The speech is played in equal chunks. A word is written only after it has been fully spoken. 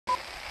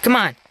Come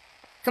on.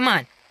 Come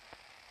on.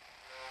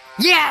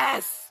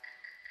 Yes!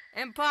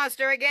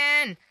 Imposter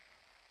again!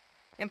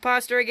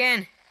 Imposter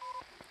again.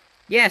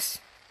 Yes.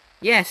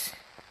 Yes.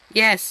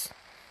 Yes.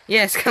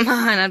 Yes, come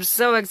on. I'm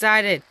so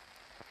excited.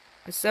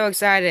 I'm so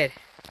excited.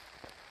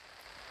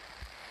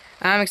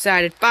 I'm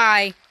excited.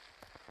 Bye.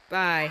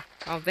 Bye.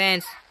 I'll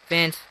vent.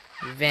 Vent.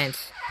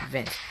 Vent.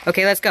 Vent.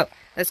 Okay, let's go.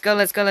 Let's go,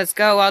 let's go, let's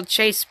go. I'll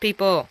chase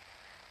people.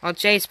 I'll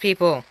chase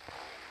people.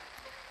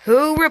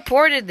 Who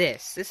reported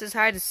this? This is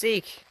hide and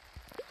seek.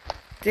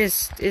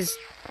 This is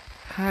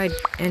hide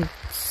and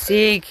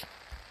seek.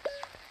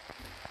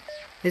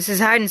 This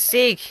is hide and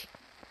seek.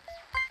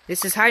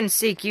 This is hide and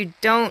seek. You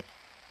don't...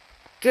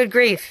 Good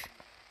grief.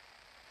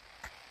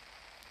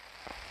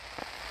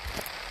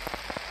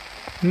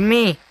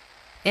 Me.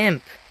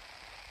 Imp.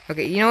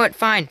 Okay, you know what?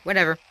 Fine.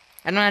 Whatever.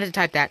 I don't have to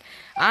type that.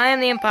 I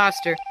am the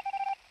imposter.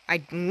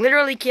 I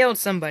literally killed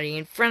somebody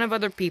in front of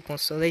other people,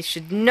 so they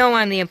should know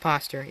I'm the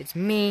imposter. It's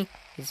me.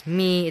 It's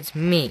me. It's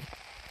me.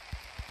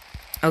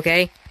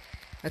 Okay?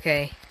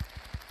 Okay.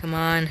 Come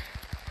on.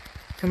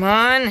 Come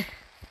on.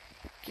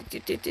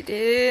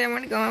 I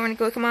want to go. I want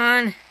to go. Come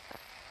on.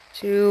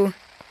 2,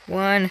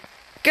 1,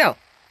 go.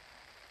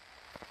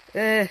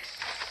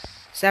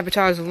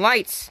 Sabotage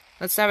lights.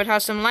 Let's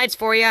sabotage some lights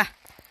for ya.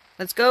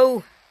 Let's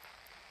go.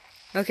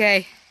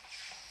 Okay.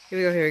 Here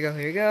we go. Here we go.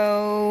 Here we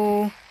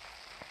go.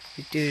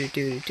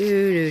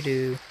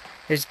 Do.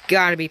 There's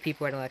gotta be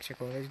people at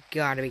electrical. There's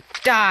gotta be.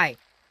 Die.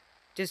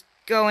 Just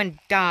go and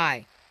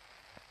die.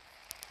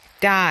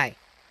 Die.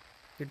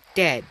 You're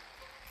dead.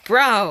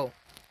 Bro.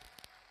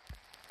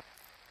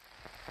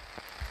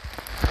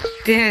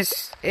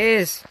 This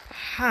is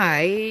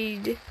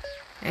hide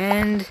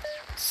and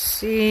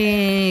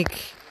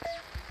seek.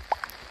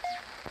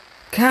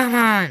 Come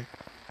on.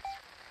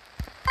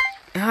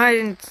 Hide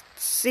and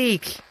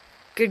seek.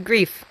 Good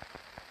grief.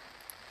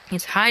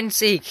 It's hide and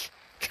seek.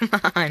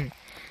 Come on.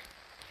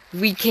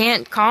 We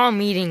can't call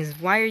meetings.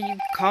 Why are you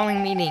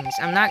calling meetings?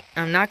 I'm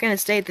not gonna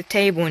stay at the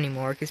table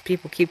anymore because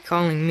people keep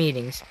calling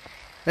meetings.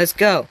 Let's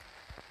go.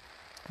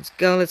 Let's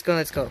go, let's go,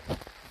 let's go.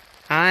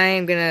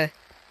 I'm gonna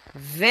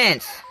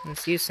vent.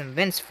 Let's use some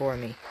vents for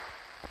me.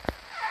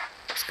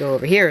 Let's go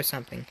over here or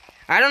something.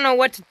 I don't know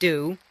what to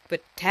do,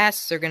 but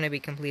tasks are gonna be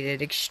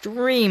completed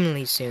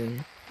extremely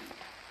soon.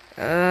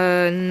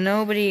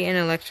 Nobody in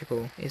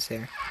electrical, is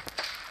there?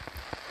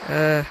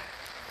 And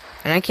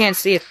I can't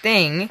see a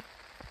thing.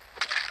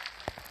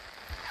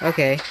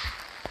 Okay.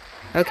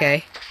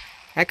 Okay.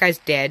 That guy's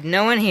dead.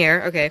 No one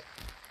here. Okay.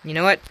 You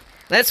know what?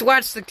 Let's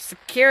watch the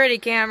security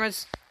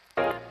cameras.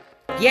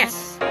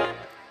 Yes!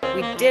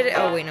 We did it.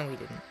 Oh, wait, no, we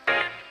didn't.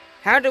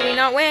 How did we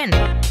not win?